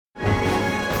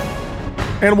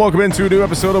And welcome into a new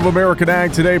episode of American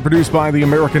Ag Today, produced by the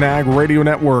American Ag Radio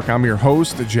Network. I'm your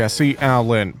host, Jesse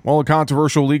Allen. Well, a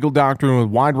controversial legal doctrine with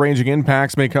wide-ranging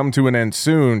impacts may come to an end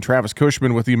soon. Travis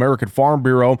Cushman with the American Farm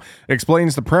Bureau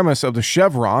explains the premise of the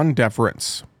Chevron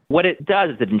deference. What it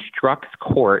does is it instructs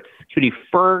courts to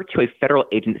defer to a federal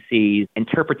agency's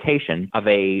interpretation of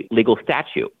a legal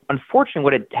statute. Unfortunately,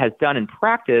 what it has done in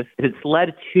practice is it's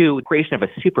led to the creation of a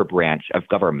super branch of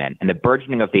government and the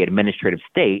burgeoning of the administrative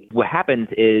state. What happens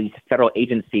is federal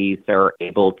agencies are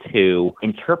able to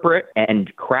interpret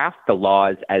and craft the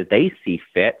laws as they see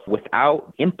fit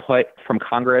without input from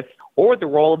Congress or the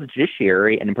role of the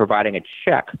judiciary in providing a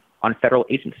check on federal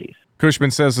agencies.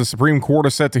 Cushman says the Supreme Court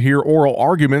is set to hear oral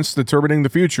arguments determining the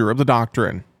future of the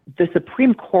doctrine. The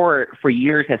Supreme Court for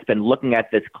years has been looking at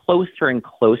this closer and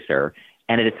closer,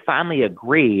 and it has finally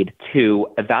agreed to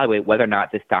evaluate whether or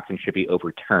not this doctrine should be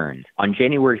overturned. On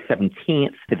January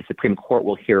 17th, the Supreme Court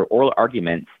will hear oral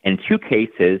arguments in two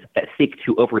cases that seek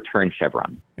to overturn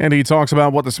Chevron. And he talks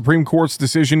about what the Supreme Court's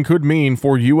decision could mean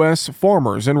for U.S.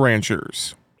 farmers and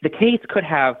ranchers. The case could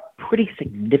have pretty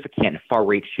significant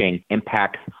far-reaching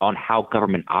impacts on how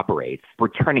government operates,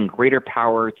 returning greater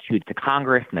power to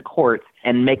Congress and the courts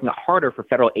and making it harder for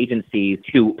federal agencies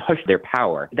to push their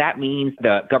power. That means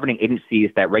the governing agencies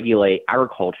that regulate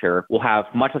agriculture will have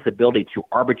much less ability to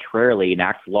arbitrarily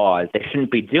enact laws they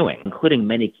shouldn't be doing, including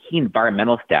many key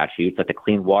environmental statutes like the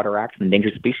Clean Water Act and the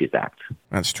Endangered Species Act.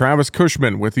 That's Travis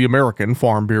Cushman with the American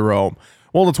Farm Bureau.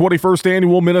 Well, the 21st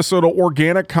Annual Minnesota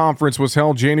Organic Conference was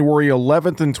held January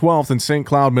 11th and 12th in St.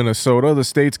 Cloud, Minnesota. The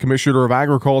state's Commissioner of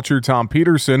Agriculture, Tom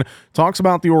Peterson, talks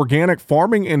about the organic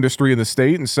farming industry in the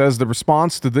state and says the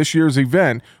response to this year's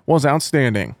event was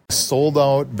outstanding. Sold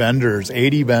out vendors,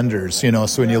 80 vendors,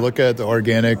 so when you look at the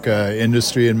organic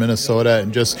industry in Minnesota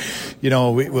and just,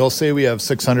 we'll say we have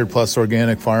 600 plus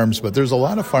organic farms, but there's a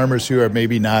lot of farmers who are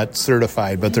maybe not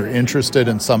certified, but they're interested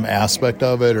in some aspect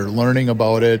of it or learning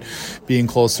about it, being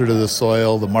closer to the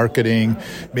soil, the marketing,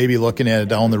 maybe looking at it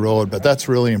down the road. But that's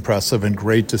really impressive and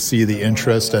great to see the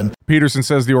interest. And Peterson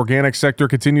says the organic sector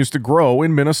continues to grow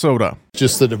in Minnesota.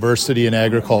 Just the diversity in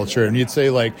agriculture. And you'd say,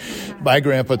 my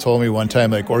grandpa told me one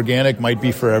time, organic might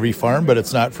be for every farm, but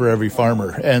it's not for every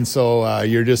farmer. And so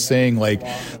you're just saying,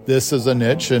 this is a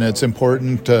niche, and it's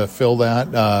important to fill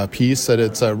that piece, that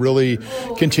it's really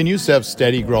continues to have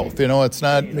steady growth. It's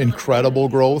not incredible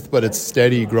growth, but it's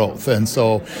steady growth. And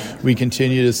so we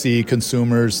continue to see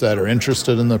consumers that are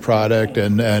interested in the product,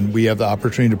 and we have the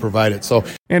opportunity to provide it.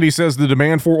 And he says the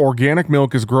demand for organic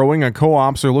milk is growing, and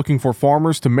co-ops are looking for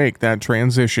farmers to make that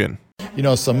transition.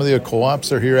 Some of the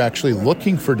co-ops are here actually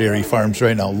looking for dairy farms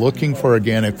right now, looking for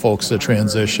organic folks to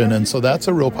transition, and so that's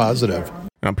a real positive.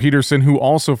 Now, Peterson, who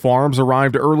also farms,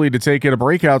 arrived early to take in a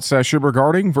breakout session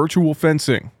regarding virtual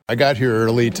fencing. I got here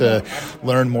early to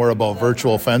learn more about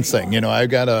virtual fencing. I've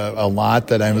got a lot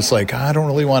that I was I don't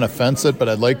really want to fence it, but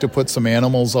I'd like to put some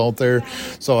animals out there.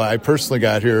 So I personally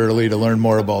got here early to learn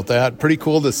more about that. Pretty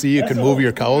cool to see you can move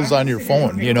your cows on your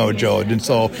phone, Joe. And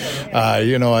so,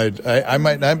 I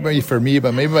might not be for me,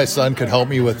 but maybe my son could help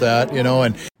me with that,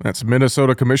 And that's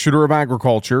Minnesota Commissioner of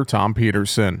Agriculture, Tom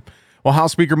Peterson. Well,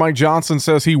 House Speaker Mike Johnson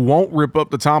says he won't rip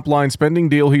up the top-line spending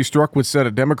deal he struck with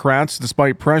Senate Democrats,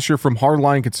 despite pressure from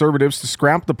hardline conservatives to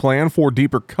scrap the plan for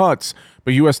deeper cuts.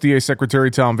 But USDA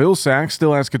Secretary Tom Vilsack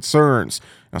still has concerns.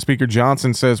 Now, Speaker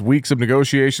Johnson says weeks of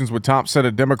negotiations with top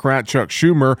Senate Democrat Chuck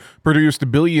Schumer produced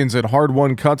billions in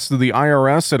hard-won cuts to the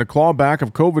IRS and a clawback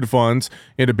of COVID funds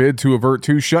in a bid to avert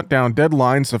two shutdown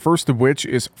deadlines, the first of which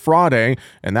is Friday,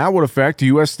 and that would affect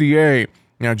USDA.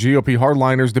 Now, GOP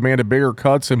hardliners demanded bigger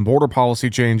cuts and border policy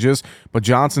changes, but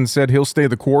Johnson said he'll stay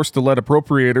the course to let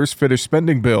appropriators finish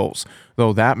spending bills,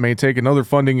 though that may take another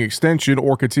funding extension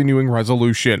or continuing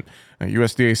resolution. Now,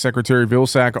 USDA Secretary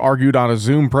Vilsack argued on a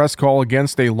Zoom press call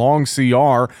against a long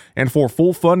CR and for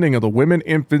full funding of the Women,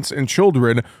 Infants, and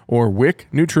Children, or WIC,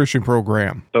 nutrition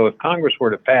program. So if Congress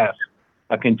were to pass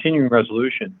a continuing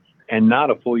resolution and not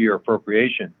a full-year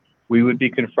appropriation, we would be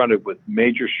confronted with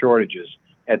major shortages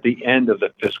at the end of the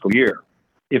fiscal year.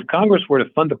 If Congress were to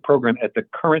fund the program at the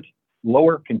current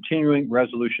lower continuing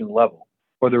resolution level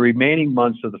for the remaining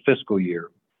months of the fiscal year,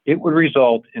 it would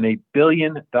result in a $1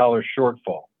 billion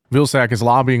shortfall. Vilsack is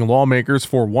lobbying lawmakers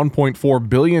for $1.4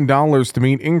 billion to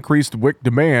meet increased WIC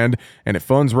demand, and if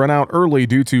funds run out early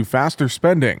due to faster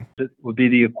spending. It would be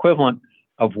the equivalent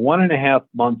of 1.5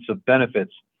 months of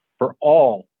benefits for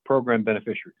all program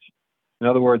beneficiaries. In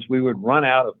other words, we would run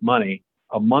out of money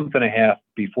a month and a half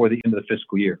before the end of the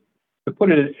fiscal year. To put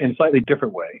it in a slightly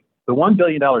different way, the $1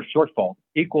 billion shortfall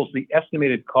equals the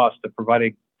estimated cost of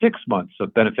providing 6 months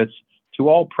of benefits to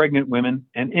all pregnant women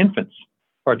and infants.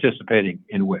 participating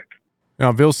in WIC.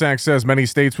 Now, Vilsack says many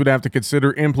states would have to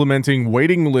consider implementing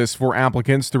waiting lists for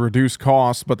applicants to reduce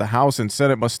costs, but the House and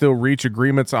Senate must still reach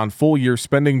agreements on full-year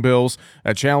spending bills,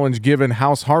 a challenge given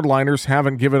House hardliners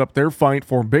haven't given up their fight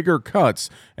for bigger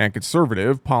cuts and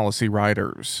conservative policy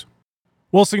riders.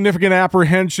 Well, significant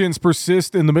apprehensions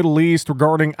persist in the Middle East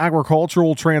regarding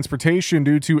agricultural transportation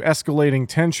due to escalating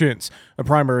tensions. The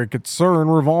primary concern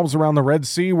revolves around the Red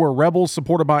Sea, where rebels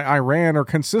supported by Iran are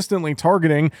consistently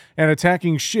targeting and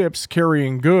attacking ships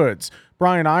carrying goods.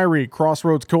 Brian Irie,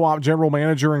 Crossroads Co-op General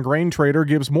Manager and grain trader,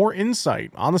 gives more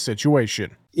insight on the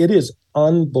situation. It is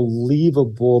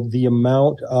unbelievable the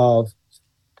amount of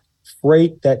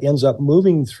freight that ends up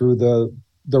moving through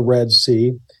the Red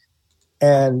Sea.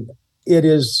 And it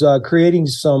is creating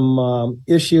some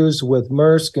issues with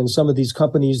Maersk and some of these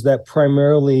companies that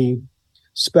primarily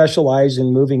specialize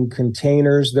in moving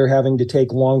containers. They're having to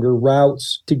take longer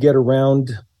routes to get around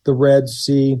the Red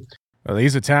Sea.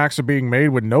 These attacks are being made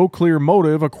with no clear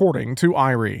motive, according to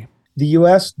Irie. The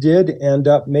U.S. did end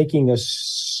up making a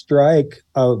strike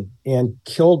and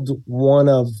killed one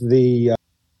of the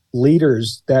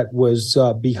leaders that was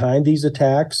behind these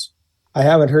attacks. I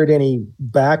haven't heard any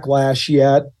backlash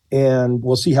yet, and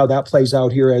we'll see how that plays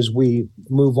out here as we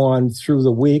move on through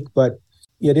the week. But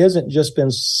it hasn't just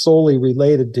been solely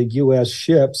related to U.S.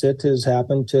 ships. It has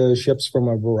happened to ships from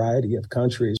a variety of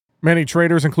countries. Many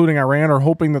traders, including Iran, are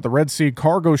hoping that the Red Sea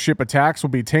cargo ship attacks will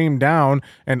be tamed down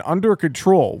and under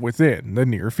control within the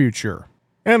near future.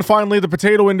 And finally, the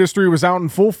potato industry was out in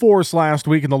full force last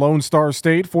week in the Lone Star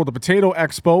State for the Potato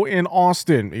Expo in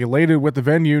Austin. Elated with the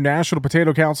venue, National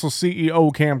Potato Council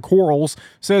CEO Cam Quarles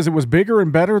says it was bigger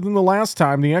and better than the last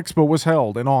time the expo was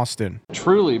held in Austin.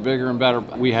 Truly bigger and better.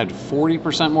 We had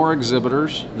 40% more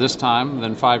exhibitors this time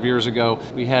than 5 years ago.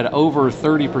 We had over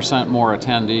 30% more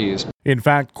attendees. In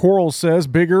fact, Quarles says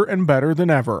bigger and better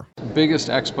than ever. Biggest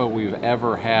expo we've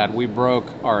ever had. We broke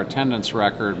our attendance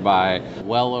record by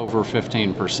well over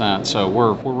 15%. So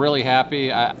we're really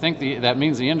happy. I think that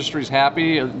means the industry's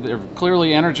happy. They're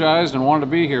clearly energized and wanted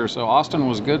to be here. So Austin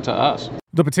was good to us.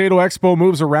 The Potato Expo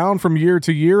moves around from year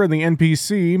to year, and the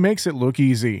NPC makes it look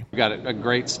easy. We've got a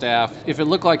great staff. If it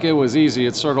looked like it was easy,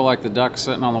 it's sort of like the duck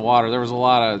sitting on the water. There was a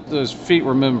lot of, those feet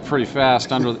were moving pretty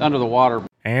fast under the water.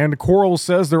 And Quarles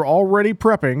says they're already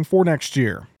prepping for next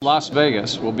year. Las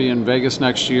Vegas. We'll be in Vegas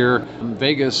next year.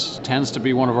 Vegas tends to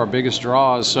be one of our biggest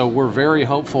draws, so we're very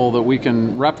hopeful that we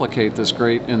can replicate this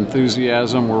great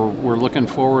enthusiasm. We're looking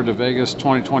forward to Vegas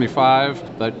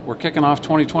 2025, but we're kicking off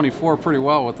 2024 pretty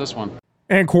well with this one.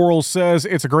 And Quarles says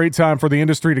it's a great time for the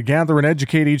industry to gather and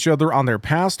educate each other on their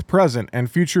past, present, and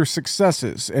future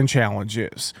successes and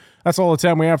challenges. That's all the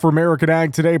time we have for American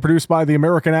Ag Today, produced by the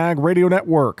American Ag Radio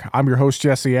Network. I'm your host,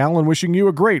 Jesse Allen, wishing you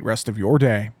a great rest of your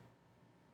day.